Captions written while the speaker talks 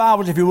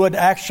Bibles, if you would,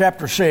 Acts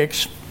chapter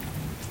 6.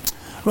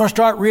 We're going to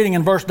start reading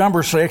in verse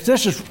number 6.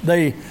 This is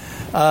the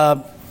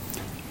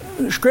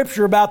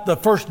scripture about the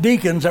first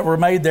deacons that were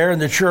made there in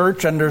the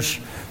church, and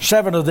there's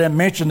 7 of them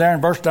mentioned there in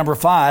verse number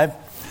 5.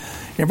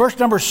 In verse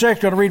number 6,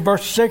 I'm going to read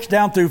verse 6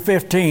 down through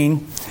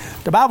 15.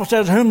 The Bible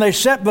says, whom they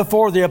set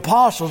before the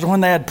apostles, and when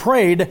they had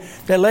prayed,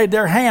 they laid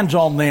their hands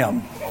on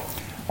them.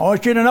 I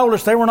want you to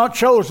notice they were not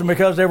chosen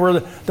because they were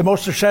the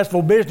most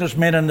successful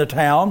businessmen in the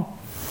town,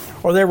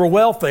 or they were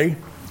wealthy.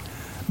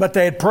 But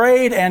they had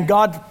prayed, and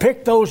God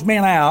picked those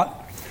men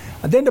out.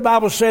 And then the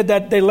Bible said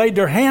that they laid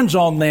their hands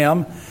on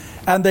them,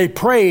 and they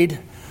prayed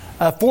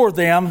for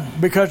them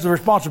because of the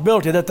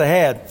responsibility that they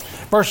had.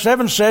 Verse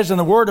 7 says, and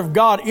the word of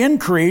God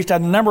increased,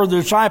 and the number of the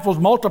disciples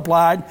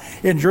multiplied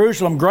in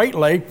Jerusalem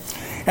greatly,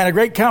 and a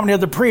great company of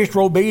the priests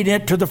were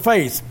obedient to the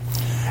faith.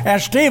 And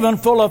Stephen,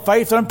 full of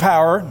faith and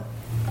power,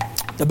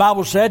 the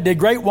Bible said, did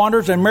great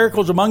wonders and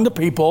miracles among the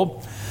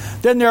people.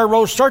 Then there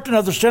arose certain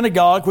of the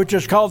synagogue, which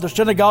is called the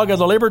synagogue of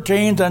the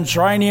Libertines and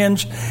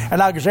Cyrenians and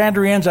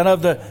Alexandrians and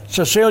of the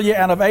Cilicia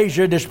and of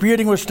Asia,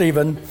 disputing with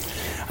Stephen.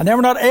 And they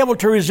were not able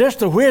to resist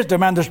the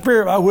wisdom and the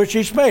spirit by which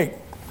he spake.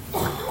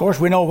 Of course,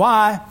 we know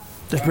why.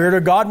 The Spirit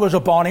of God was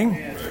upon him,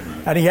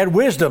 and he had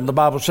wisdom, the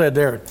Bible said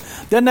there.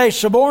 Then they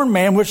suborned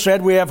men which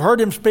said, we have heard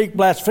him speak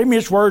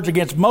blasphemous words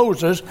against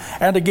Moses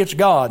and against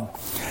God.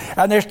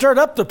 And they stirred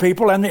up the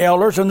people and the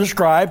elders and the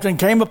scribes, and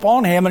came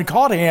upon him and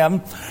caught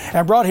him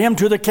and brought him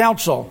to the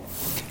council,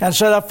 and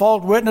set up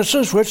false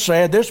witnesses which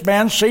said, this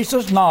man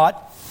ceases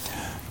not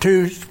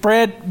to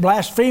spread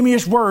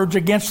blasphemous words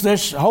against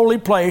this holy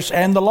place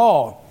and the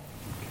law.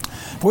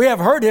 We have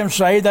heard him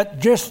say that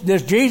just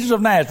this Jesus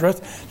of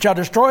Nazareth shall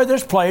destroy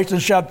this place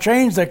and shall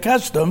change the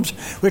customs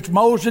which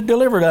Moses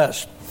delivered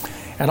us.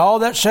 And all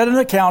that sat in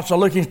the council,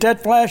 looking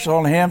steadfastly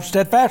on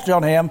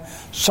him,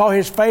 saw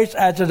his face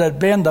as it had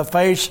been the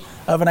face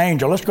of an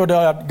angel. Let's go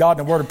to God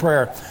in a word of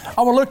prayer.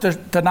 I will look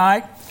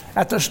tonight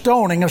at the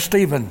stoning of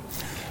Stephen.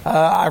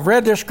 I've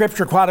read this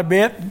scripture quite a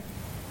bit.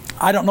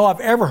 I don't know I've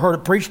ever heard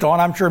it preached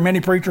on. I'm sure many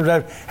preachers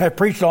have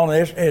preached on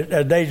this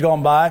as days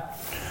gone by.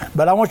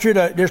 But I want you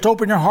to just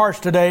open your hearts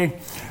today,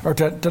 or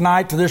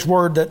tonight, to this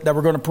word that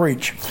we're going to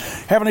preach.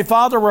 Heavenly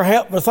Father,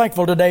 we're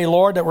thankful today,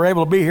 Lord, that we're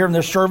able to be here in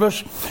this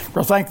service.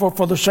 We're thankful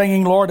for the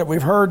singing, Lord, that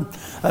we've heard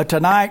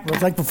tonight. We're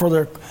thankful for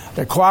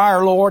the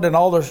choir, Lord, and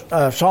all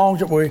the songs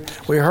that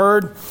we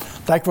heard.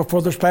 Thankful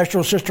for the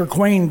special Sister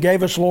Queen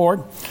gave us,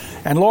 Lord.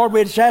 And Lord,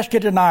 we just ask you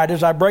tonight,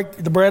 as I break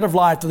the bread of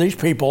life to these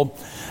people,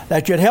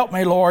 that you'd help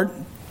me, Lord.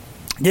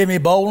 Give me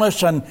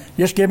boldness and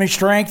just give me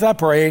strength, I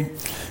pray.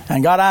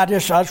 And God, I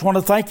just want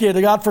to thank you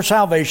to God for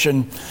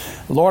salvation.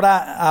 Lord,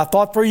 I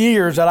thought for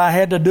years that I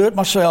had to do it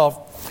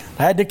myself.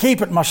 I had to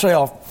keep it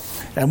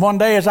myself. And one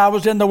day as I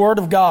was in the Word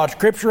of God,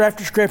 Scripture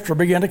after Scripture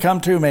began to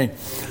come to me.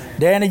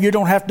 Danny, you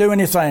don't have to do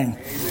anything.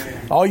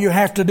 All you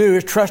have to do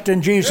is trust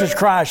in Jesus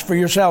Christ for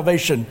your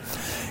salvation.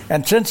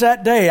 And since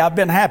that day, I've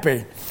been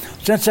happy.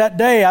 Since that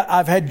day,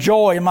 I've had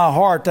joy in my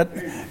heart that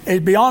is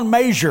beyond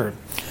measure.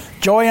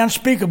 Joy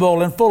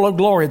unspeakable and full of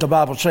glory, the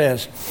Bible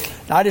says.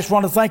 I just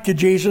want to thank you,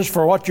 Jesus,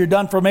 for what you've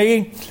done for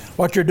me,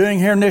 what you're doing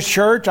here in this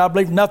church. I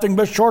believe nothing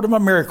but short of a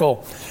miracle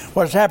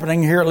what is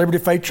happening here at Liberty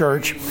Faith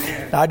Church.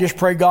 I just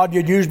pray, God,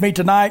 you'd use me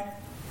tonight.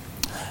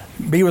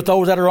 Be with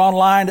those that are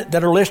online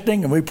that are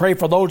listening, and we pray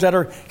for those that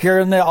are here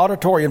in the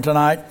auditorium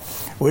tonight.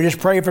 We just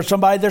pray for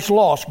somebody that's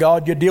lost.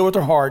 God, you deal with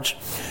their hearts.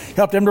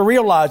 Help them to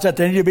realize that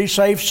they need to be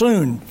saved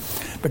soon,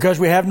 because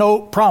we have no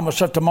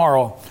promise of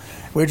tomorrow.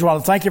 We just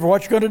want to thank you for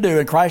what you're going to do.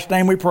 In Christ's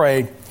name we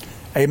pray.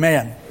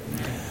 Amen.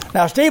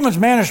 Now, Stephen's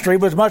ministry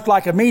was much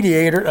like a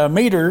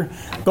meter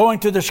going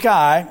to the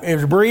sky. It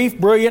was brief,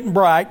 brilliant, and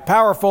bright,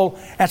 powerful,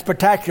 and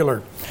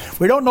spectacular.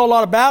 We don't know a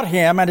lot about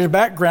him and his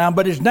background,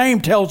 but his name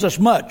tells us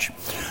much.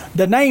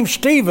 The name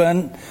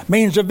Stephen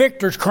means the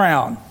victor's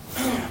crown.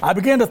 I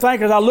began to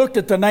think as I looked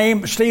at the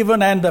name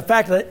Stephen and the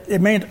fact that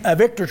it meant a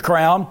victor's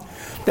crown,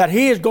 that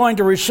he is going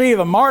to receive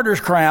a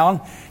martyr's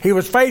crown. He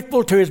was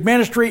faithful to his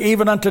ministry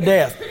even unto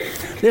death.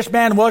 This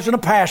man wasn't a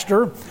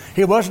pastor.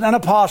 He wasn't an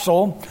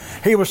apostle.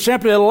 He was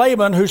simply a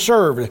layman who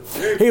served.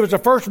 He was the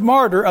first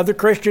martyr of the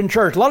Christian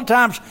church. A lot of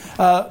times,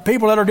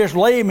 people that are just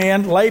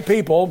laymen, lay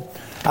people,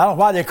 I don't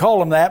know why they call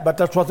them that, but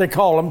that's what they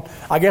call them.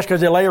 I guess because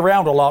they lay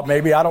around a lot,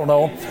 maybe. I don't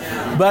know.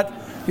 But,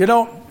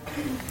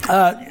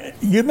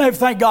 you may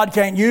think God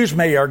can't use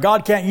me or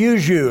God can't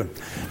use you,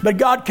 but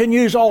God can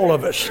use all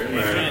of us.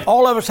 Amen.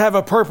 All of us have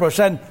a purpose,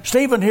 and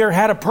Stephen here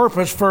had a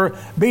purpose for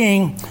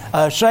being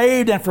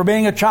saved and for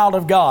being a child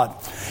of God.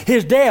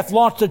 His death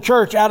launched the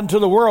church out into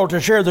the world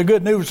to share the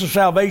good news of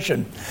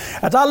salvation.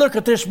 As I look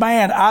at this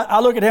man, I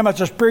look at him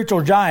as a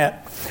spiritual giant.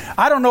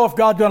 I don't know if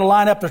God's going to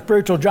line up the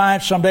spiritual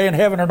giants someday in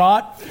heaven or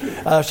not.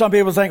 Some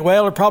people think,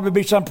 well, there'll probably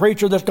be some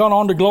preacher that's gone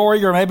on to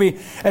glory, or maybe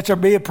it's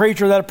be a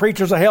preacher that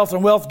preaches the health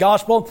and wealth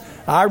gospel.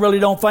 I really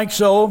don't think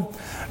so.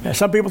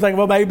 Some people think,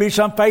 well, maybe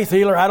some faith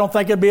healer. I don't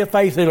think it'd be a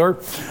faith healer.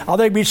 I think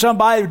it'd be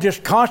somebody who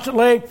just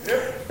constantly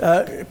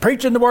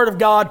preaching the Word of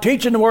God,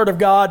 teaching the Word of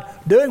God,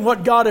 doing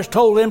what God has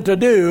told them to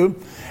do,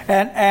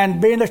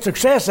 and being a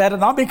success at it,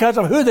 not because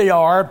of who they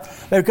are,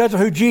 but because of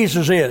who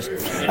Jesus is.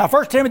 Now,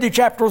 1 Timothy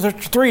chapter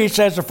 3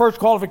 says the first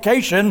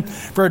qualification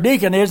for a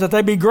deacon is that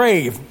they be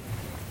grave.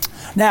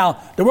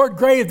 Now, the word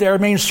grave there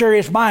means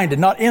serious-minded,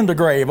 not in the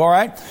grave, all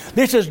right?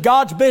 This is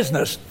God's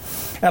business.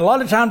 And a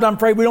lot of times I'm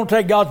afraid we don't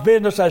take God's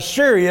business as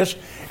serious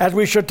as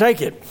we should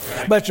take it.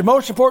 But it's the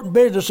most important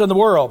business in the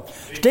world.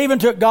 Stephen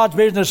took God's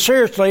business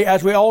seriously,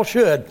 as we all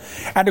should.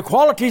 And the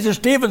qualities of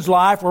Stephen's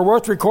life were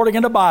worth recording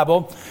in the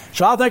Bible.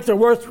 So I think they're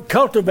worth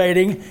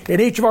cultivating in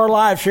each of our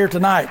lives here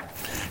tonight.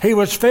 He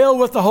was filled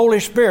with the Holy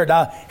Spirit.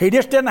 Now, he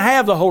just didn't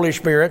have the Holy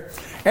Spirit.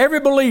 Every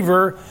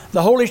believer,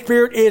 the Holy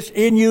Spirit is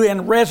in you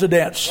in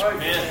residence.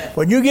 Amen.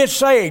 When you get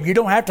saved, you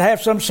don't have to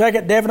have some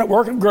second definite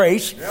work of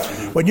grace.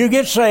 Yep. When you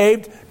get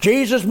saved,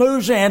 Jesus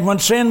moves in when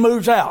sin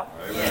moves out.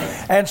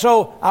 Amen. And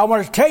so I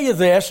want to tell you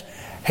this.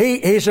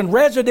 He's in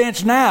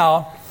residence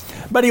now,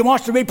 but he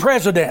wants to be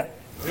president.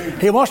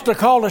 He wants to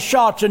call the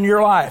shots in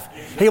your life.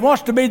 He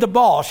wants to be the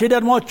boss. He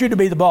doesn't want you to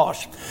be the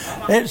boss.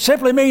 It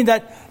simply means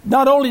that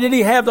not only did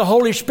he have the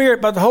Holy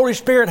Spirit, but the Holy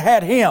Spirit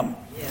had him.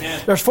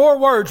 Yes. There's 4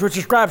 words which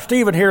describe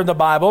Stephen here in the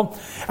Bible,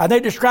 and they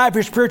describe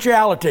his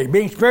spirituality.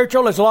 Being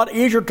spiritual is a lot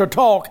easier to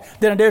talk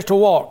than it is to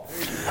walk.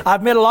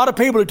 I've met a lot of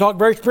people who talk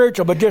very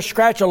spiritual, but just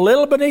scratch a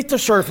little beneath the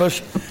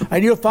surface,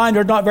 and you'll find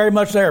there's not very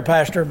much there,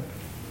 Pastor.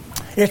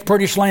 It's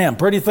pretty slim,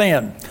 pretty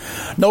thin.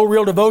 No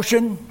real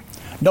devotion,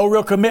 no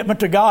real commitment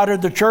to God or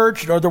the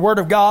church or the Word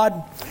of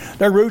God.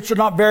 Their roots are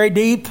not very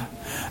deep.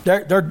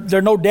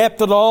 They're no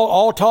depth at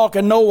all talk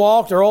and no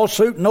walk. They're all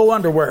suit and no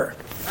underwear.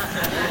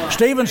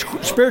 Stephen's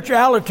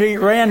spirituality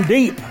ran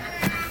deep.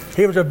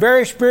 He was a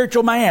very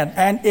spiritual man,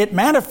 and it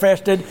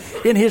manifested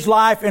in his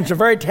life in some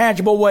very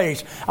tangible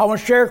ways. I want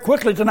to share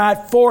quickly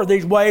tonight 4 of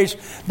these ways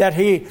that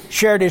he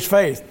shared his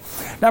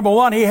faith. Number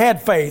 1, he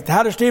had faith.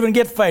 How does Stephen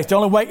get faith? The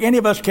only way any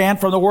of us can,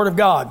 from the Word of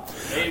God.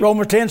 Amen.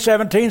 Romans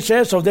 10:17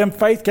 says, so then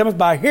faith cometh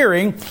by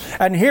hearing,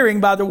 and hearing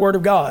by the Word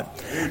of God.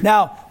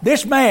 Now,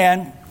 this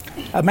man,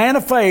 a man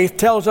of faith,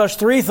 tells us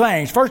 3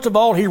 things. First of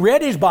all, he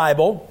read his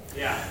Bible.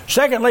 Yeah.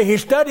 Secondly, he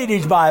studied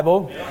his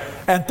Bible. Yeah.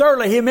 And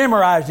thirdly, he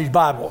memorized his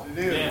Bible.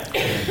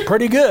 Yeah.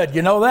 Pretty good,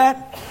 you know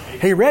that?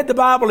 He read the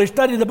Bible, he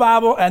studied the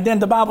Bible, and then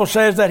the Bible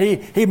says that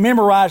he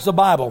memorized the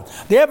Bible.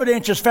 The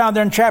evidence is found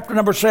there in chapter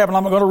number 7.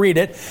 I'm not going to read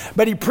it.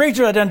 But he preached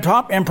an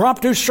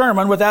impromptu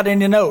sermon without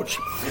any notes.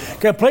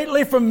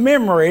 Completely from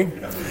memory,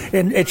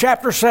 in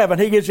chapter 7,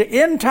 he gives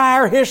the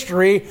entire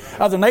history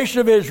of the nation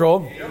of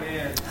Israel.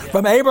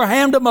 From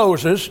Abraham to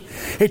Moses.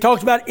 He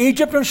talks about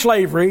Egypt and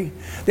slavery.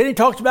 Then he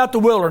talks about the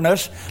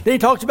wilderness. Then he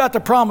talks about the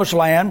promised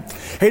land.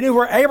 He knew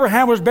where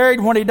Abraham was buried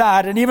when he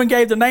died, and even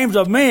gave the names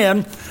of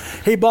men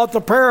he bought the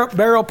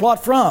burial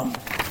plot from.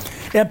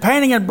 I'm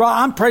painting in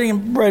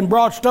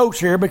broad strokes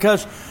here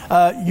because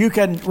you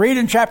can read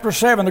in chapter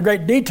 7 the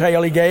great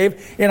detail he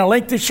gave in a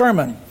lengthy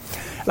sermon.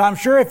 And I'm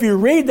sure if you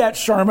read that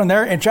sermon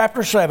there in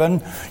chapter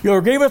 7, you'll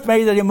agree with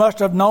me that he must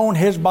have known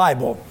his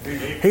Bible.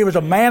 He was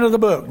a man of the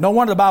book. No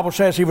wonder the Bible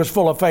says he was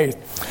full of faith.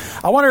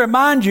 I want to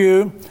remind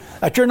you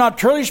that you're not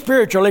truly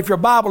spiritual if your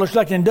Bible is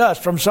collecting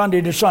dust from Sunday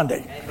to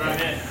Sunday.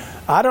 Amen.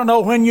 I don't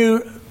know when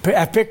you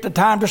have picked the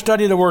time to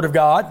study the Word of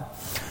God.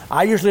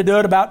 I usually do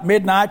it about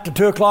midnight to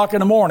 2 o'clock in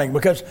the morning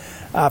because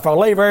if I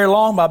lay very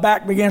long, my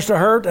back begins to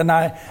hurt, and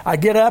I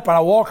get up and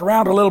I walk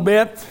around a little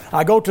bit.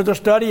 I go to the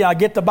study, I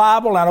get the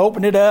Bible, and I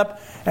open it up,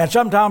 and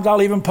sometimes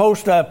I'll even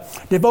post a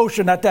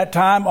devotion at that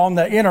time on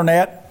the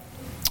internet.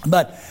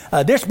 But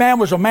this man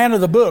was a man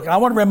of the book. I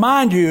want to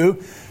remind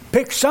you,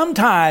 pick some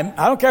time.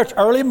 I don't care if it's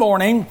early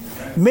morning,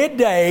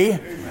 midday,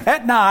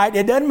 at night.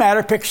 It doesn't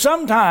matter. Pick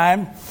some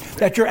time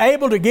that you're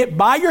able to get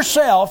by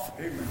yourself.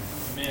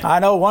 I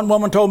know one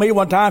woman told me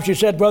one time, she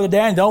said, Brother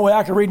Dan, the only way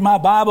I can read my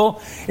Bible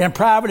in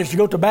private is to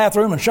go to the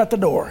bathroom and shut the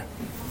door.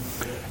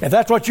 If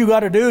that's what you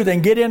got to do,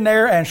 then get in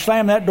there and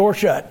slam that door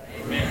shut.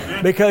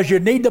 Amen. Because you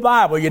need the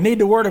Bible. You need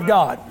the Word of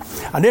God.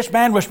 And this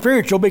man was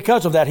spiritual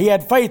because of that. He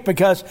had faith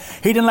because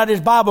he didn't let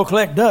his Bible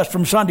collect dust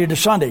from Sunday to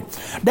Sunday.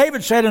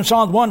 David said in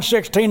Psalms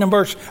 119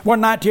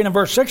 and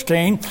verse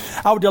 16,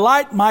 I will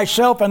delight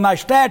myself in thy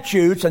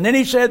statutes. And then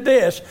he said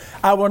this,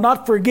 I will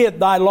not forget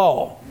thy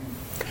law.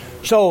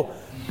 So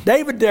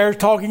David there is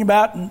talking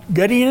about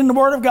getting in the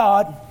Word of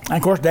God. And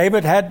of course,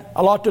 David had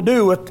a lot to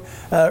do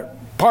with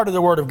part of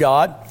the Word of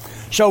God.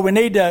 So we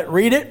need to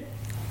read it,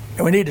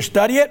 and we need to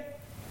study it.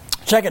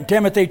 2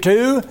 Timothy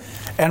 2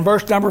 and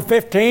verse number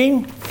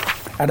 15.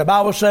 And the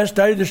Bible says,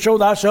 study to show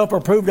thyself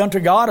approved unto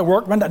God, a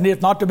workman that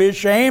needeth not to be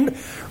ashamed,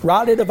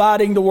 rightly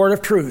dividing the word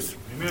of truth.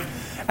 Amen.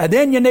 And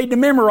then you need to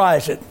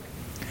memorize it.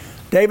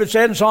 David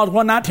said in Psalms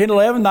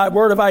 119:11, thy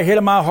word have I hid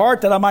in my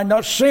heart, that I might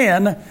not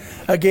sin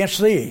against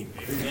thee.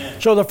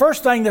 Amen. So the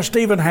first thing that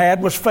Stephen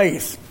had was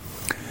faith.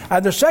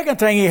 And the second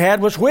thing he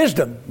had was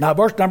wisdom. Now,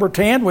 verse number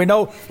 10, we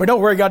know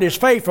where he got his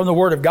faith from the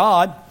Word of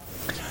God.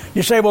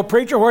 You say, well,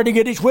 preacher, where did he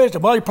get his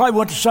wisdom? Well, he probably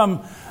went to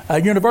some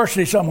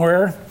university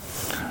somewhere,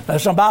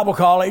 some Bible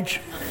college.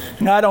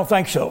 No, I don't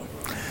think so.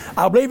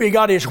 I believe he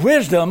got his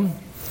wisdom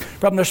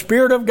from the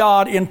Spirit of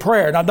God in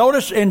prayer. Now,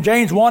 notice in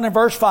James 1 and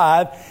verse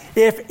 5,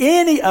 if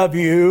any of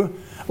you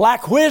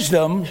lack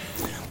wisdom,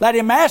 let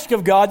him ask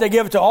of God that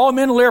giveth to all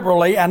men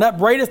liberally and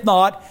upbraideth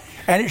not,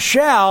 and it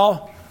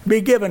shall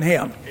be given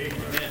him.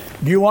 Amen.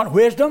 Do you want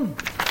wisdom?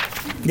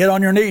 Get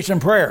on your knees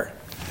in prayer.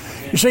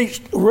 You see,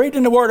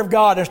 reading the Word of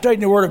God and studying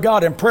the Word of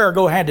God and prayer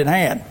go hand in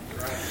hand.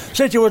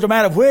 Since he was a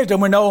man of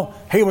wisdom, we know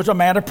he was a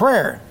man of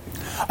prayer.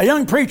 A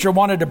young preacher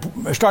wanted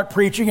to start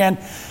preaching, and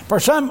for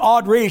some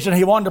odd reason,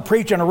 he wanted to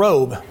preach in a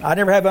robe. I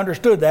never have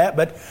understood that,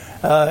 but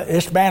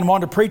this man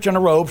wanted to preach in a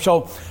robe.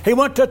 So he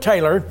went to a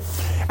tailor,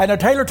 and the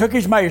tailor took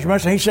his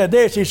measurements, and he said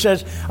this. He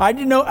says, I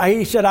didn't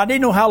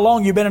know how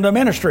long you've been in the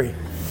ministry.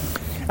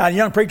 And the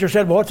young preacher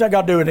said, well, what's that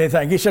got to do with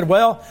anything? He said,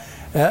 well,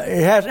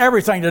 it has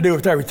everything to do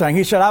with everything.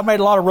 He said, I've made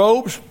a lot of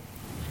robes.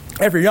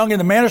 If you're young in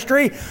the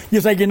ministry,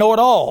 you think you know it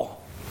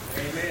all.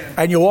 Amen.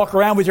 And you walk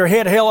around with your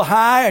head held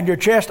high and your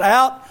chest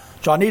out.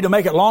 So I need to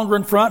make it longer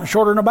in front and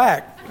shorter in the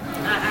back.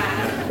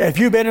 If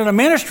you've been in the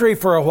ministry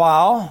for a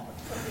while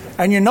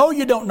and you know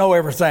you don't know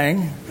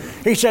everything,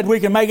 he said we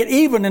can make it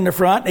even in the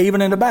front,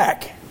 even in the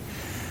back.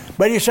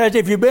 But he says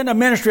if you've been in the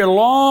ministry a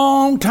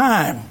long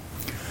time,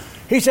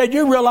 he said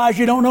you realize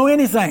you don't know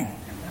anything.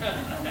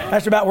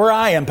 That's about where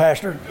I am,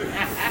 Pastor.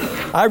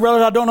 I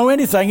realize I don't know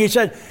anything. He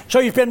said, so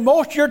you spend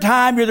most of your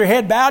time with your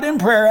head bowed in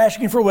prayer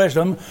asking for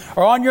wisdom,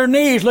 or on your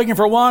knees looking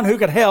for one who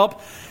could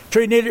help. So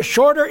you need it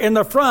shorter in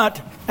the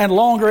front and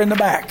longer in the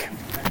back.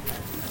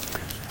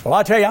 Well,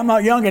 I tell you, I'm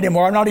not young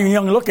anymore. I'm not even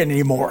young looking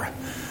anymore.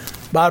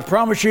 But I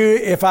promise you,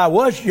 if I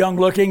was young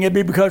looking, it'd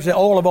be because of the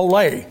oil of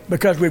Olay.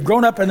 Because we've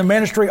grown up in the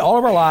ministry all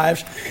of our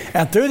lives,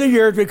 and through the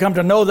years we've come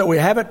to know that we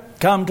haven't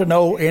come to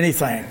know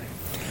anything.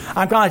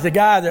 I'm kind of like the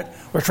guy that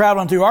was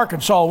traveling through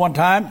Arkansas one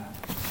time.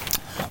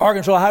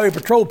 Arkansas Highway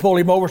Patrol pulled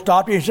him over,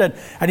 stopped him.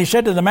 He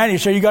said to the man, he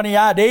said, you got any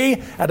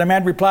ID? And the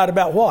man replied,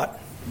 about what?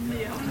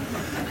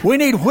 We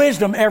need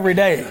wisdom every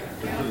day.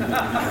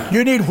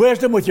 You need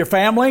wisdom with your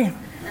family.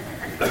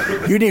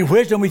 You need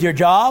wisdom with your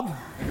job,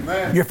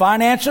 your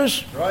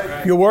finances,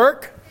 your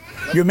work,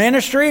 your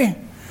ministry,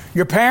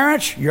 your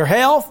parents, your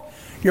health,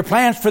 your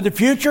plans for the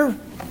future.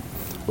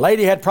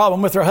 Lady had a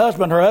problem with her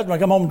husband. Her husband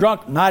come home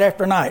drunk night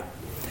after night.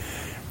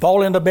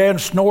 Fall into bed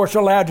and snore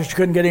so loud that she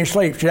couldn't get any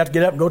sleep. She had to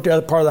get up and go to the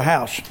other part of the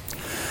house.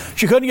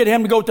 She couldn't get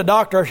him to go to the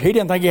doctor. He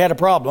didn't think he had a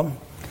problem.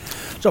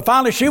 So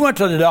finally she went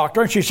to the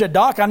doctor and she said,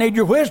 Doc, I need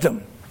your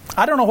wisdom.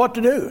 I don't know what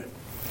to do.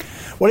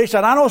 Well, he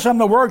said, I know something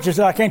that works. He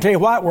said, I can't tell you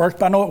why it works,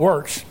 but I know it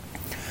works.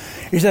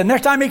 He said,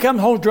 next time he comes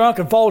home drunk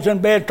and falls in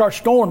bed and starts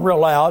snoring real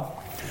loud,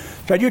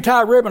 said, you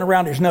tie a ribbon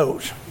around his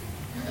nose.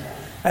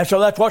 And so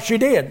that's what she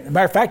did. As a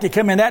matter of fact, he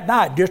came in that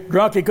night, just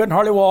drunk, he couldn't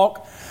hardly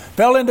walk,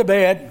 fell into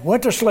bed,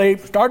 went to sleep,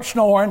 started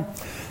snoring.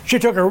 She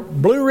took a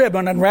blue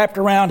ribbon and wrapped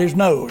around his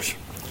nose.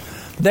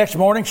 The next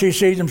morning, she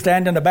sees him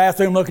standing in the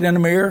bathroom looking in the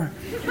mirror.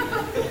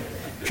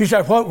 She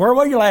said, where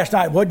were you last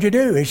night? What'd you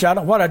do? He said, I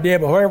don't know what I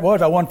did, but where it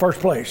was, I won first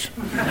place.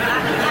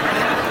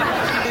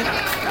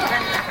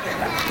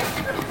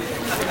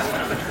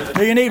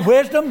 Do you need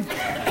wisdom?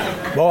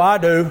 Well, I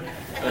do.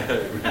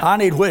 I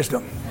need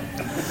wisdom.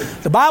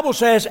 The Bible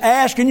says,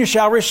 ask and you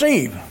shall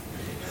receive.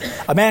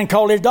 A man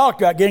called his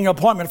doctor out getting an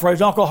appointment for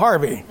his Uncle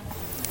Harvey.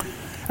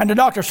 And the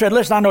doctor said,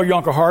 listen, I know your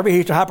Uncle Harvey.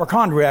 He's a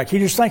hypochondriac. He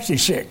just thinks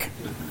he's sick.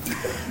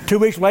 2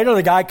 weeks later,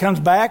 the guy comes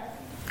back.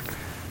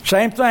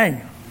 Same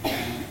thing.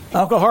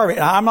 Uncle Harvey.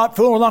 I'm not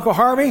fooling with Uncle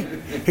Harvey.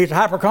 He's a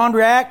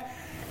hypochondriac.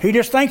 He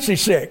just thinks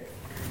he's sick.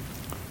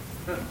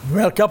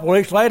 Well, a couple of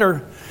weeks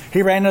later,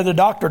 he ran into the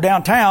doctor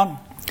downtown.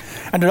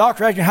 And the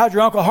doctor asked him, how's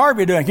your Uncle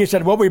Harvey doing? He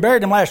said, well, we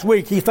buried him last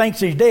week. He thinks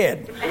he's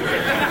dead.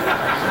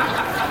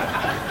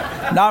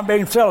 Now I'm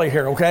being silly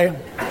here, okay?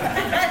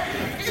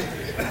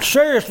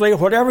 Seriously,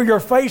 whatever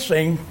you're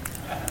facing,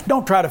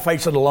 don't try to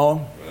face it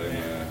alone.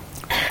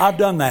 I've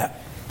done that.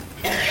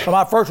 When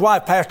my first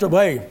wife passed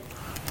away,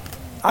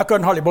 I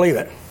couldn't hardly believe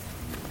it.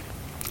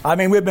 I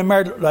mean, we've been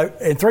married,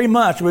 in 3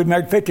 months, we've been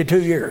married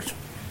 52 years.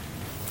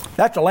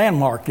 That's a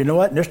landmark, you know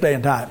what, in this day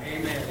and time.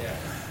 Amen.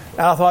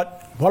 And I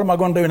thought, what am I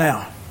going to do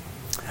now?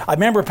 I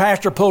remember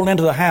Pastor pulled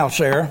into the house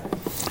there.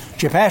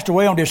 She passed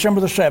away on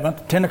December the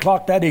 7th, 10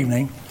 o'clock that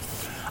evening.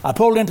 I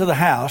pulled into the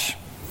house,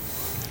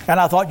 and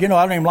I thought, I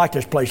don't even like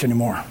this place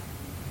anymore.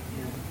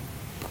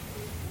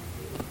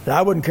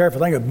 I wouldn't care if the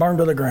thing had burned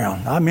to the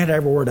ground. I meant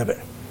every word of it.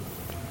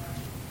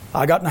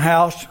 I got in the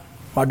house.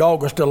 My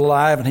dog was still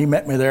alive, and he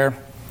met me there.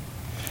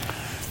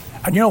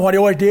 And you know what he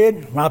always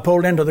did when I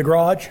pulled into the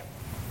garage?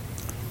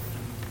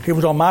 He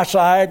was on my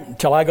side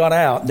until I got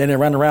out. Then he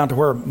ran around to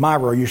where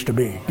Myra used to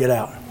be, get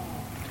out.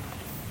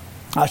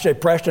 I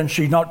said, Preston,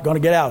 she's not going to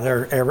get out of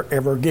there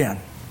ever again.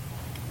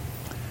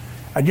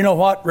 And you know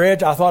what,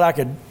 Reg? I thought I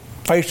could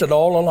face it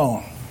all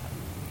alone.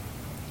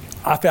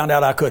 I found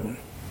out I couldn't.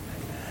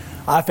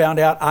 I found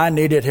out I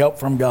needed help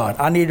from God.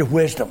 I needed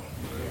wisdom.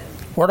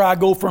 Where do I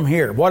go from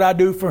here? What do I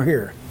do from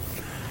here?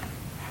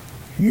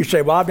 You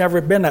say, well, I've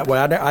never been that way.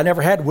 I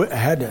never had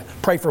to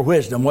pray for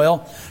wisdom.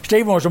 Well,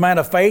 Stephen was a man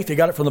of faith. He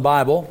got it from the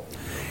Bible.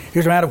 He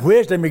was a man of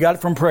wisdom. He got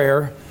it from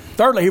prayer.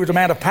 Thirdly, he was a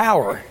man of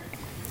power.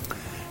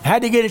 How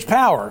did he get his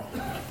power?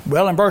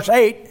 Well, in verse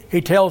 8,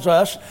 he tells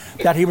us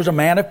that he was a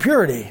man of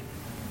purity.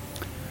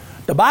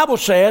 The Bible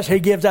says He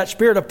gives that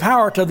spirit of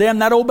power to them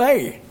that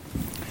obey.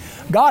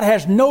 God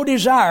has no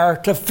desire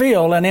to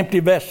fill an empty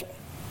vessel.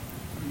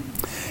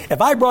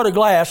 If I brought a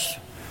glass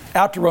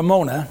out to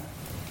Ramona,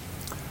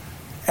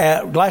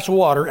 a glass of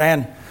water,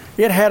 and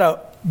it had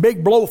a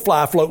big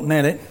blowfly floating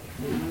in it,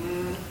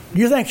 do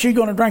you think she's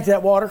going to drink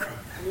that water?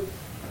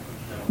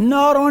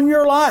 Not on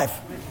your life.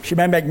 She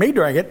may make me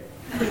drink it,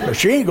 but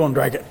she ain't going to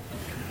drink it.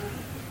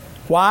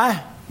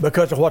 Why?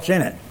 Because of what's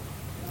in it.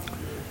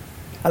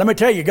 And let me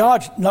tell you,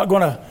 God's not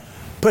going to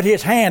put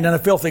His hand in a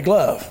filthy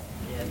glove.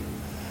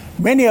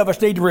 Many of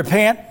us need to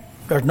repent.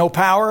 There's no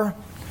power.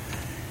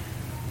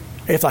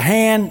 If the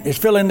hand is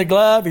filling the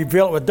glove, you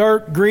fill it with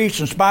dirt, grease,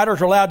 and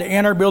spiders are allowed to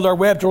enter, build their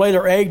web to lay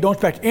their egg. Don't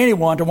expect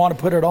anyone to want to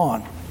put it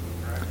on.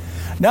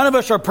 None of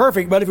us are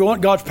perfect, but if you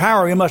want God's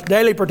power, we must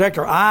daily protect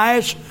our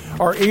eyes,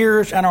 our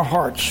ears, and our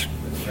hearts.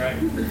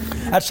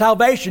 At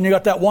salvation, you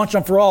got that once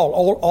and for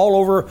all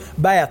over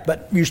bath,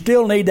 but you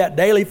still need that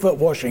daily foot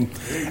washing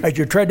as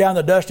you tread down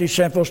the dusty,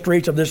 sinful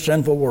streets of this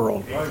sinful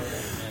world.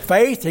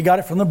 Faith, He got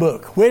it from the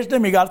book.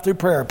 Wisdom, He got it through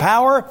prayer.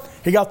 Power,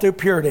 He got through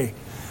purity.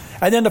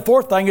 And then the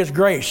fourth thing is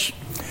grace.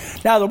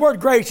 Now, the word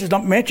grace is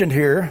not mentioned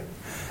here,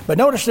 but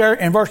notice there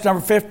in verse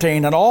number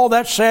 15, and all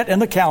that sat in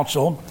the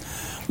council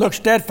looked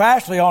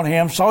steadfastly on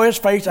Him, saw His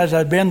face as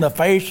had been the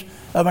face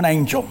of an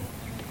angel.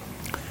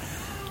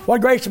 What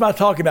grace am I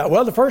talking about?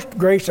 Well, the first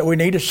grace that we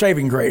need is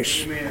saving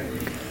grace.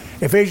 Amen.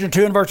 Ephesians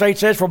 2 and verse 8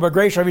 says, for by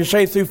grace are you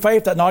saved through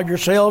faith, that not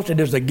yourselves, it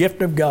is the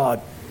gift of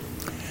God.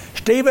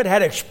 Stephen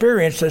had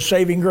experienced the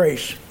saving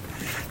grace.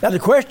 Now the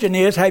question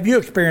is, have you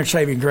experienced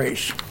saving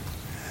grace?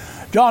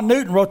 John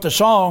Newton wrote the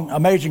song,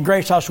 Amazing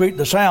Grace, How Sweet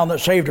the Sound That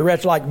Saved a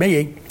Wretch Like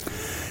Me.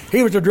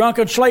 He was a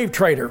drunken slave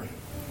trader.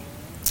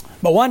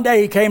 But one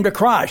day he came to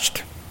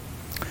Christ.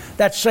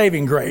 That's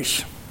saving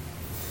grace.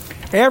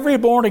 Every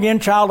born-again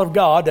child of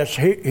God that's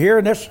here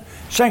in this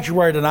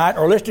sanctuary tonight,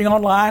 or listening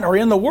online, or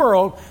in the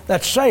world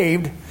that's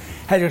saved,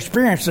 has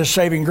experienced this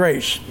saving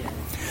grace.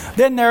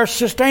 Then there's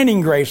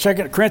sustaining grace, 2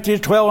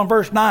 Corinthians 12 and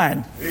verse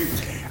 9.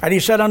 And He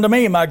said unto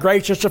me, my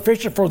grace is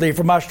sufficient for thee,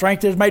 for my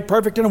strength is made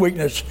perfect in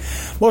weakness.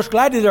 Most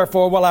gladly,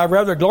 therefore, will I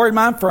rather glory in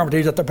my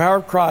infirmities, that the power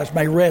of Christ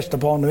may rest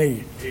upon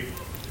me.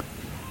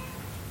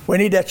 We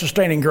need that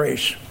sustaining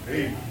grace.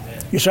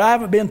 You say, I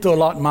haven't been through a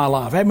lot in my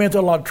life. I haven't been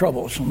through a lot of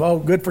troubles. Well,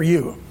 good for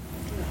you.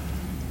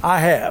 I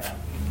have.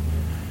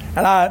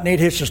 And I need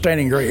His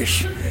sustaining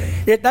grace.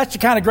 That's the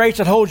kind of grace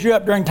that holds you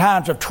up during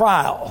times of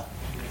trial,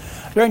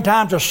 during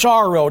times of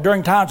sorrow,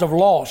 during times of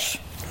loss,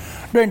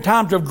 during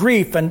times of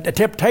grief and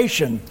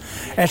temptation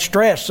and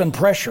stress and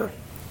pressure.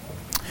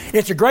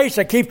 It's a grace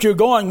that keeps you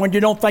going when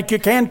you don't think you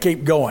can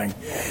keep going.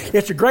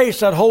 It's a grace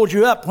that holds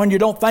you up when you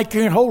don't think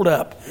you can hold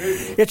up.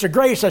 It's a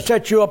grace that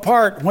sets you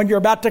apart when you're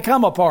about to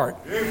come apart.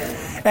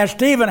 And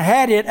Stephen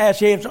had it as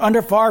he was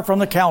under fire from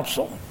the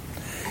council.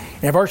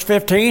 In verse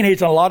 15,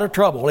 he's in a lot of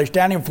trouble. He's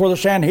standing before the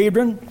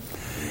Sanhedrin,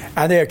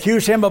 and they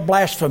accuse him of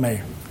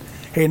blasphemy.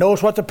 He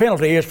knows what the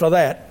penalty is for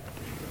that.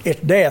 It's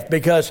death,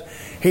 because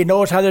he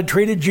knows how they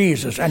treated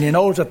Jesus, and he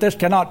knows that this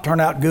cannot turn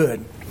out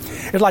good.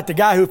 It's like the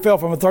guy who fell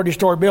from a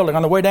 30-story building.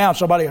 On the way down,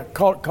 somebody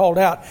called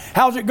out,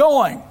 how's it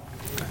going?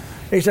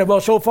 He said,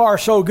 well, so far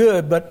so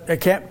good, but it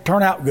can't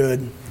turn out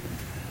good.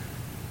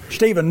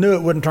 Stephen knew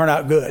it wouldn't turn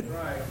out good.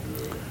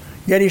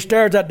 Yet he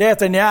stares at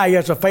death in the eye. He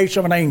has the face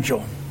of an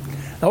angel.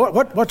 Now,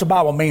 what's the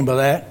Bible mean by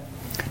that?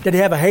 Did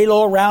he have a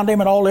halo around him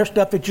and all this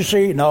stuff that you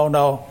see?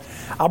 No.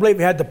 I believe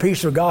he had the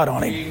peace of God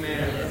on him.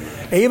 Amen.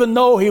 Even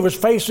though he was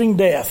facing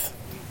death,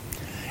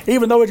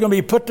 even though he was going to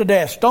be put to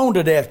death, stoned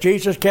to death,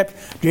 Jesus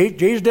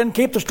didn't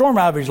keep the storm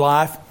out of his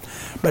life,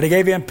 but He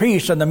gave him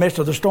peace in the midst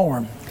of the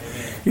storm.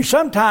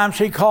 Sometimes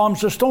He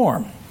calms the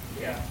storm.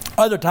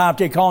 Other times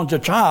He calms the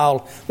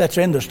child that's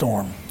in the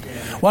storm.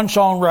 One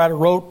songwriter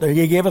wrote that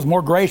He giveth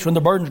more grace when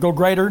the burdens go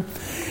greater.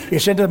 He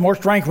sendeth more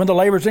strength when the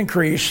labors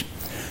increase.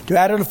 To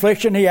added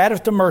affliction He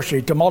addeth to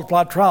mercy. To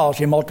multiplied trials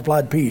He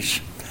multiplied peace.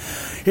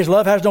 His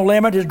love has no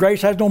limit. His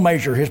grace has no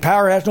measure. His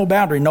power has no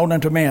boundary known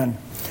unto men.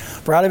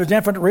 For out of His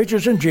infinite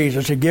riches in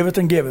Jesus He giveth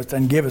and giveth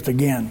and giveth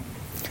again.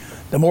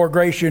 The more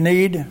grace you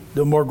need,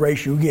 the more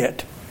grace you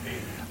get.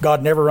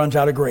 God never runs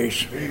out of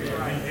grace.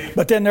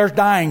 But then there's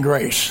dying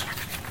grace.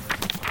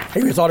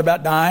 Have you thought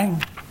about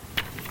dying?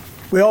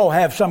 We all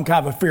have some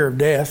kind of a fear of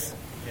death.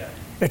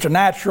 It's a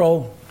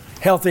natural,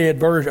 healthy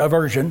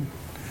aversion.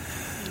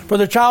 For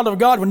the child of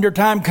God, when your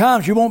time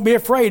comes, you won't be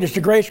afraid. It's the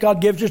grace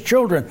God gives His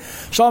children.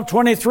 Psalm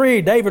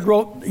 23, David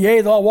wrote,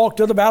 yea, though I walk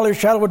through the valley of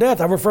the shadow of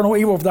death, I will fear no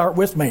evil, for thou art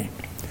with me.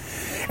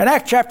 In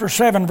Acts chapter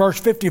 7, verse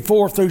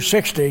 54 through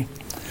 60,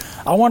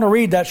 I want to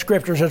read that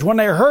scripture. It says, when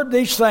they heard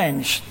these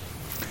things,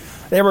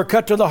 they were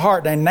cut to the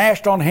heart. They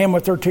gnashed on him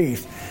with their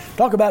teeth.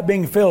 Talk about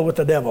being filled with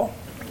the devil.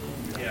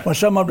 When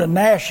someone would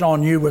gnash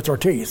on you with their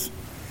teeth.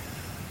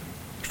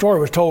 The story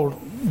was told,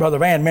 Brother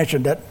Van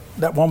mentioned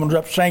that woman was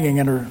up singing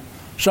and her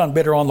son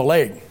bit her on the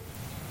leg.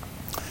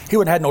 He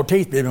wouldn't have had no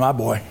teeth, baby, my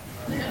boy.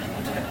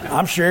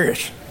 I'm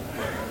serious.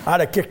 I'd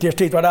have kicked his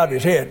teeth right out of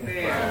his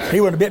head. He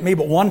wouldn't have bit me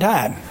but one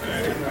time.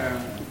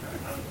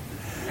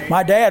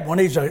 My dad, when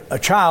he's a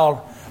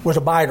child, was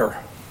a biter.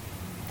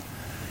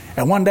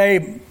 And one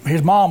day,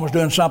 his mom was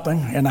doing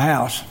something in the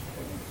house.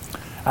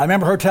 I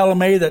remember her telling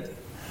me that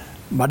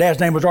my dad's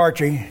name was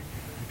Archie.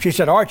 She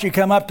said, Archie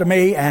come up to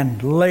me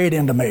and laid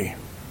into me,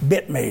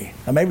 bit me.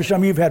 Now, maybe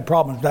some of you have had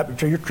problems with that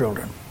to your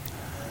children.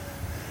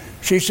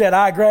 She said,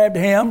 I grabbed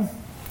him,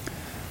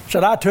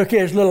 said I took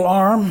his little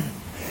arm,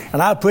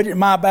 and I put it in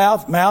my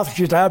mouth.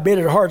 She said, I bit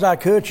it as hard as I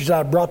could. She said,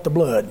 I brought the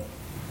blood.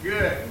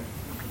 Good.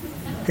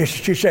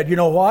 She said, you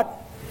know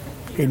what?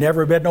 He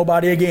never bit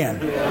nobody again.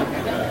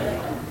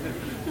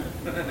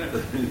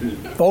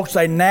 Folks,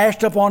 they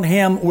gnashed upon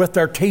him with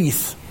their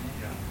teeth.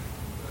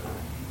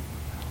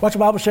 What's the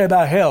Bible say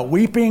about hell?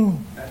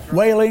 Weeping,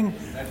 wailing,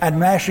 and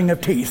gnashing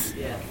of teeth.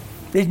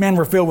 These men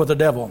were filled with the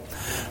devil.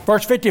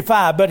 Verse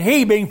 55, but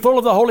he, being full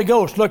of the Holy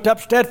Ghost, looked up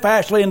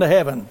steadfastly into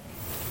heaven.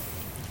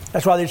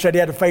 That's why they said he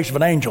had the face of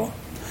an angel.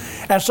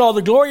 And saw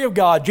the glory of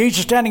God,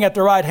 Jesus standing at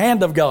the right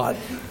hand of God.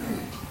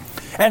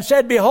 And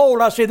said,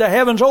 behold, I see the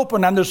heavens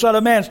open and the Son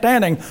of Man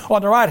standing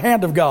on the right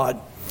hand of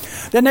God.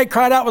 Then they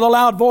cried out with a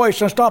loud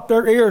voice and stopped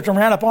their ears and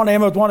ran upon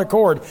him with one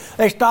accord.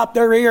 They stopped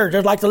their ears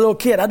just like the little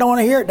kid. I don't want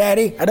to hear it,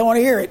 Daddy. I don't want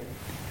to hear it.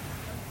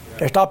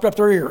 They stopped up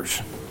their ears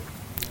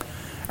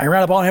and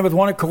ran upon him with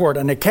one accord.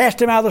 And they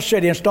cast him out of the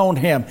city and stoned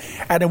him.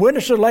 And the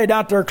witnesses laid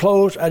out their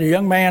clothes at a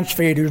young man's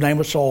feet whose name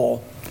was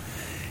Saul.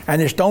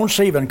 And they stoned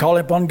Stephen,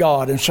 calling upon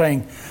God and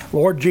saying,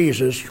 Lord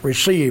Jesus,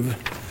 receive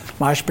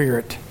my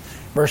spirit.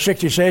 Verse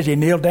 60 says, he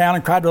kneeled down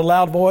and cried with a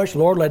loud voice,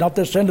 Lord, lay not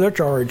this sin to their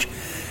charge.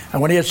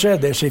 And when he had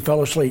said this, he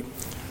fell asleep.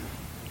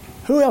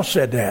 Who else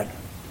said that?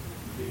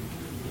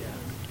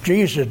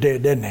 Jesus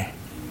did, didn't he?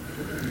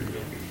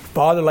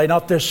 Father, lay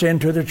not this sin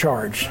to their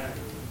charge.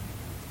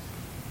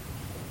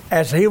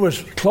 As he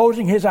was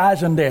closing his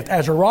eyes in death,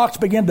 as the rocks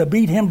began to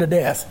beat him to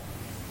death,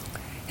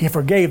 he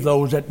forgave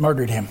those that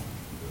murdered him.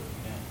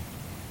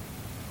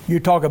 You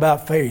talk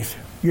about faith.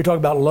 You talk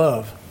about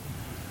love.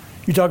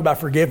 You talk about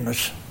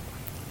forgiveness.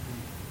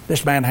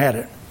 This man had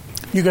it.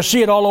 You can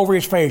see it all over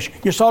his face.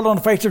 You saw it on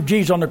the face of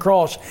Jesus on the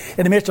cross.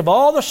 In the midst of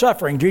all the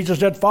suffering, Jesus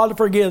said, Father,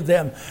 forgive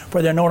them,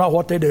 for they know not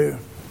what they do.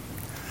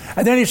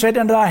 And then he said,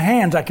 into thy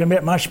hands I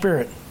commit my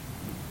spirit.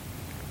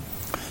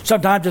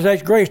 Sometimes it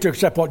takes grace to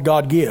accept what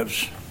God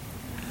gives.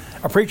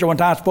 A preacher one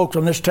time spoke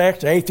from this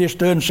text. The atheist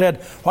stood and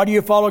said, why do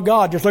you follow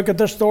God? Just look at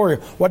this story.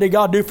 What did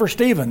God do for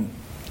Stephen?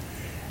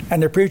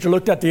 And the preacher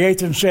looked at the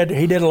atheist and said,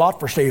 he did a lot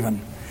for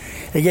Stephen.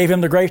 He gave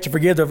him the grace to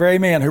forgive the very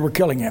men who were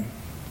killing him.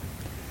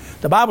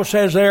 The Bible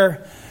says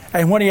there,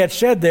 and when he had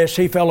said this,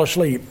 he fell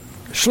asleep.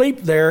 Sleep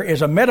there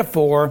is a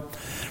metaphor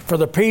for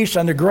the peace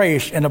and the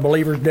grace in a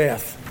believer's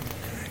death.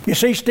 You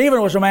see,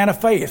 Stephen was a man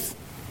of faith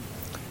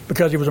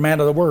because he was a man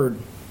of the Word.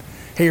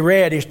 He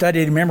read, he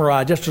studied, he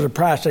memorized, just as a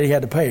price that he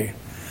had to pay.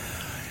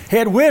 He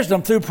had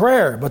wisdom through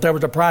prayer, but there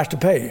was a price to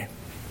pay.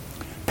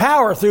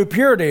 Power through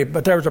purity,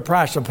 but there was a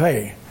price to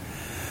pay.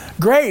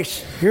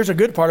 Grace, here's a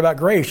good part about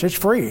grace, it's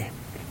free.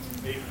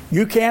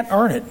 You can't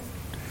earn it.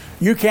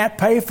 You can't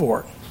pay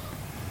for it.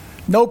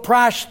 No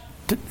price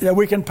that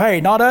we can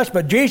pay. Not us,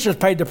 but Jesus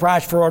paid the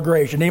price for our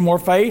grace. You need more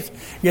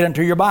faith? Get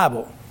into your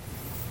Bible.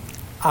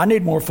 I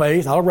need more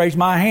faith. I'll raise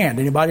my hand.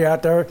 Anybody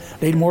out there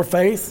need more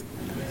faith?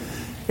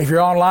 If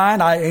you're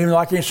online, even though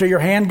I can't see your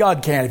hand,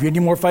 God can. If you need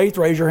more faith,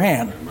 raise your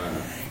hand.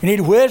 You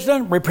need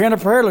wisdom? Repent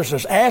of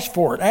prayerlessness. Ask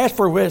for it. Ask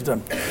for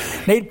wisdom.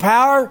 Need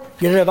power?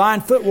 Get a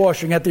divine foot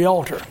washing at the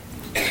altar.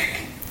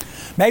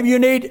 Maybe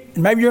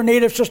you're in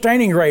need of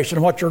sustaining grace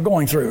in what you're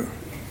going through.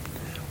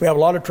 We have a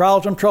lot of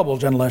trials and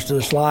troubles in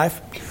this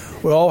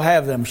life. We all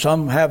have them.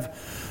 Some have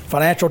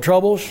financial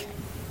troubles.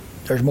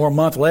 There's more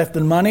month left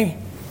than money.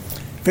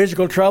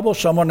 Physical troubles.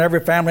 Someone in every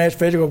family has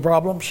physical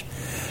problems.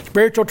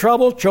 Spiritual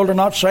troubles. Children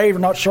not saved or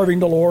not serving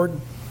the Lord.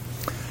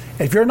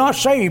 If you're not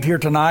saved here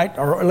tonight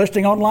or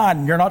listening online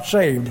and you're not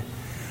saved,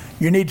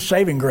 you need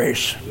saving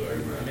grace.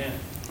 Amen.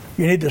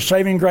 You need the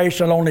saving grace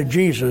that only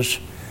Jesus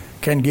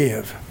can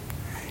give.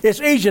 It's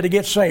easy to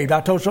get saved.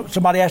 I told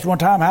somebody asked one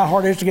time how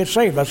hard it is to get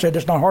saved. I said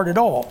it's not hard at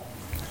all.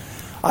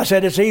 I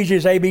said it's easy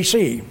as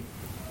ABC.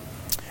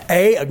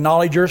 A,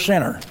 acknowledge you're a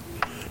sinner.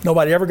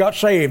 Nobody ever got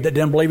saved that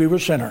didn't believe he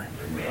was a sinner.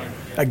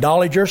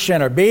 Acknowledge you're a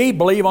sinner. B,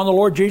 believe on the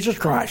Lord Jesus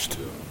Christ.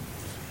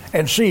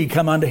 And C,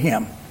 come unto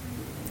him.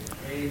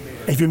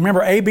 If you remember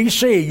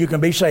ABC, you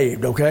can be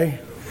saved, okay?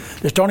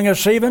 The stoning of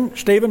Stephen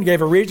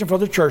gave a reason for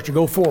the church to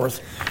go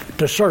forth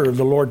to serve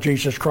the Lord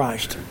Jesus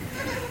Christ.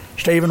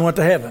 Stephen went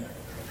to heaven.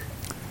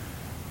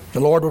 The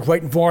Lord was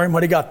waiting for him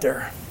when he got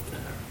there.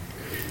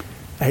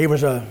 He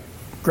was a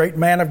great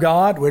man of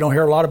God. We don't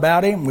hear a lot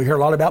about him. We hear a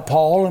lot about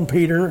Paul and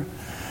Peter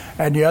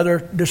and the other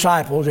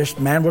disciples. This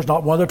man was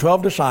not one of the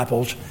 12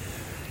 disciples.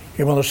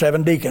 He was one of the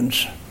 7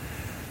 deacons.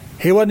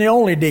 He wasn't the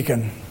only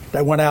deacon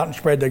that went out and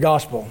spread the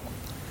gospel.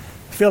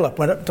 Philip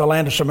went up to the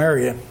land of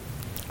Samaria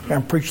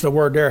and preached the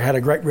word there, had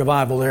a great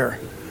revival there.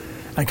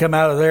 And come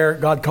out of there,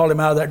 God called him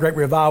out of that great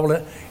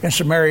revival in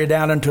Samaria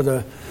down into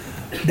the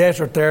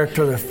desert there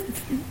to the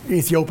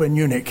Ethiopian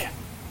eunuch.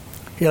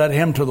 He led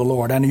him to the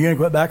Lord, and the eunuch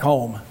went back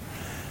home.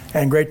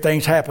 And great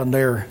things happened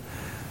there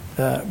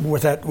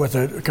with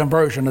the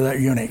conversion of that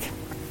eunuch.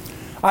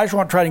 I just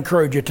want to try to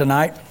encourage you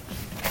tonight.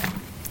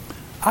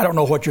 I don't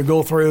know what you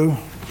go through.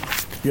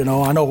 You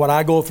know, I know what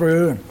I go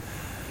through. And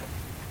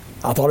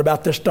I thought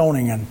about this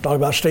stoning and thought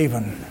about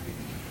Stephen.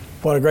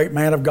 What a great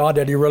man of God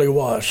that he really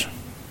was.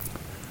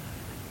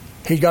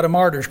 He's got a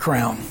martyr's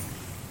crown.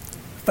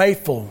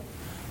 Faithful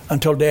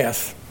until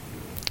death.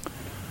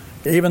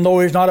 Even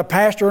though he's not a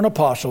pastor or an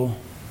apostle,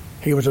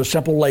 he was a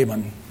simple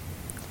layman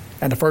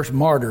and the first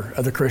martyr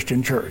of the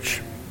Christian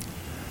church.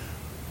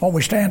 Won't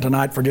we stand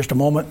tonight for just a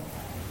moment?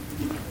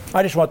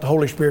 I just want the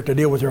Holy Spirit to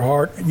deal with your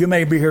heart. You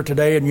may be here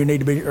today and you need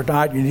to be, or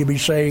tonight, you need to be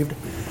saved.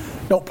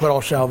 Don't put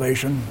off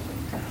salvation.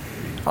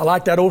 I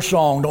like that old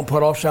song, don't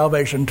put off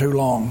salvation too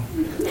long.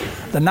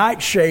 The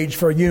night shades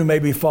for you may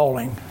be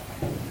falling.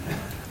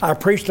 I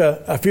preached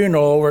a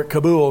funeral over at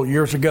Kabul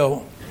years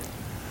ago.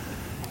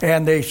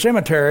 And the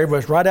cemetery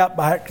was right out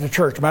back the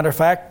church. Matter of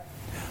fact,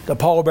 the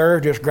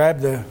pallbearer just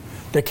grabbed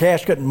the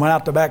casket and went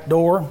out the back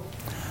door.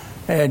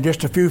 And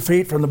just a few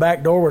feet from the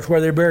back door was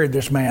where they buried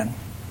this man.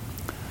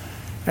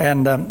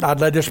 And I'd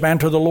led this man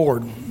to the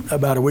Lord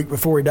about a week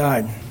before he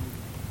died.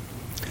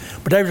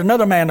 But there was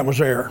another man that was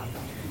there.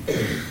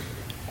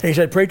 He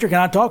said, "Preacher, can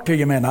I talk to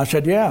you, man?" I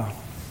said, "Yeah."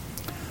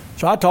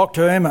 So I talked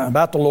to him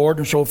about the Lord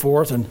and so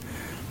forth. And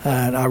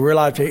I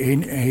realized he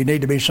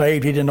needed to be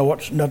saved. He didn't know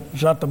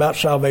something about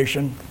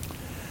salvation.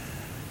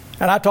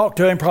 And I talked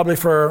to him probably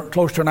for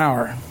close to an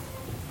hour.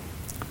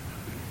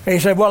 And he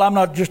said, "Well,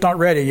 I'm just not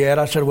ready yet."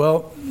 I said,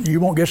 "Well, you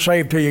won't get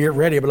saved till you get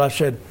ready." But I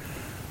said,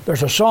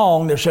 "There's a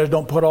song that says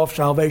don't put off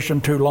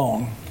salvation too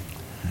long.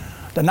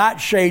 The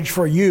night shades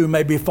for you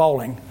may be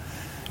falling."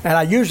 And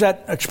I use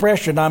that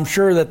expression. I'm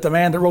sure that the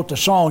man that wrote the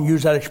song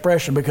used that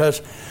expression because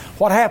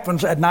what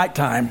happens at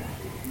nighttime?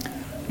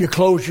 You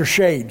close your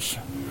shades.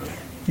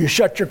 You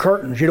shut your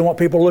curtains. You don't want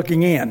people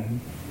looking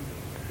in.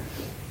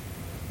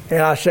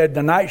 And I said,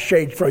 the night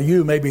shades for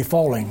you may be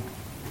falling,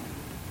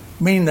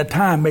 meaning the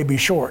time may be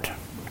short.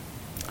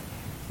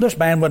 This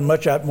man wasn't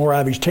much more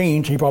out of his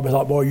teens. He probably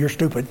thought, "Boy, you're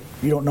stupid.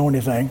 You don't know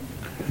anything."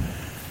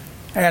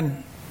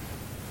 And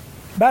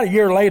about a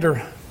year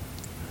later,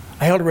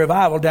 I held a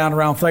revival down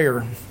around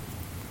Thayer.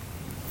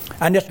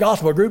 And this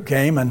gospel group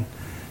came and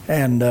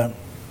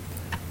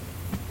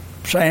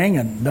sang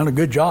and done a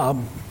good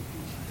job.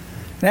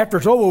 And after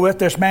it's over with,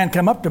 this man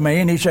came up to me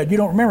and he said, "You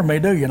don't remember me,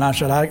 do you?" And I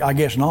said, I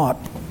guess not.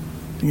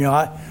 You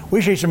know,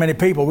 we see so many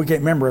people, we can't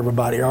remember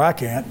everybody, or I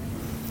can't.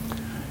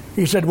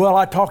 He said, "Well,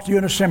 I talked to you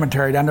in a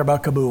cemetery down there by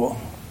Kabul."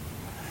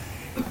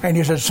 And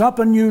he said,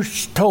 "Something you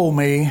told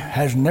me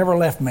has never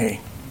left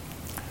me."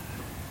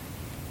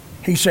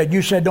 He said,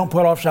 "You said don't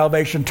put off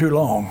salvation too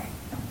long.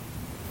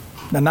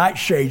 The night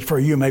shades for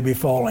you may be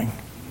falling."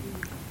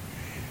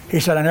 He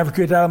said, "I never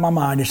could get that out of my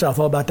mind." He said, "I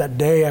thought about that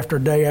day after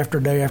day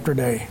after day after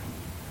day."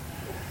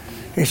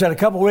 He said, "A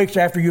couple of weeks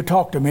after you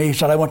talked to me," he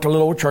said, "I went to a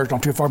little old church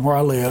not too far from where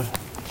I live."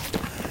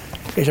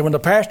 He said, "When the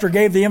pastor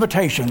gave the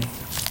invitation,"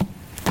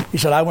 he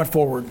said, "I went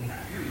forward."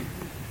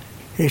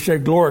 He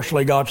said,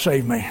 "Gloriously, God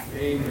saved me."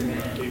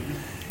 Amen.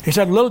 He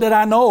said, "Little did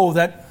I know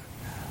that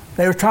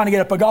they were trying to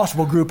get up a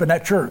gospel group in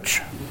that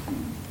church."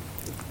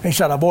 He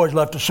said, "I've always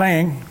loved to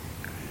sing."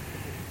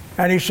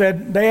 And he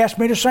said, "They asked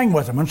me to sing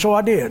with them, and so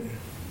I did."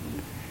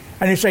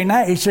 And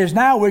he says,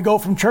 "Now we go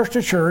from church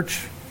to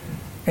church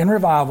in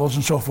revivals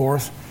and so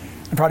forth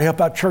and try to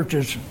help out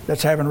churches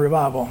that's having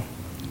revival."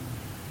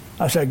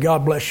 I said,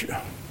 "God bless you."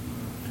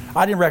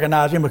 I didn't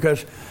recognize him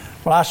because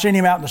when I seen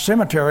him out in the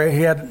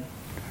cemetery,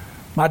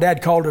 my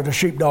dad called it a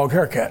sheepdog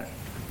haircut.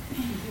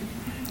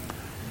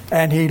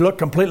 And he looked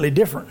completely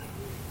different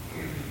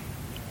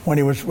when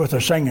he was with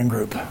a singing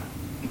group.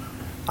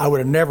 I would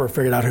have never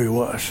figured out who he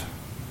was.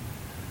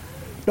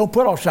 Don't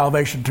put off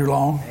salvation too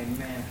long.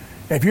 Amen.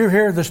 If you're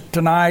here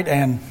tonight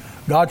and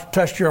God's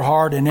touched your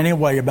heart in any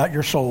way about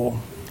your soul,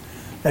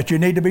 that you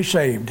need to be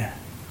saved,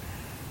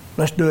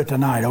 let's do it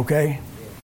tonight, okay?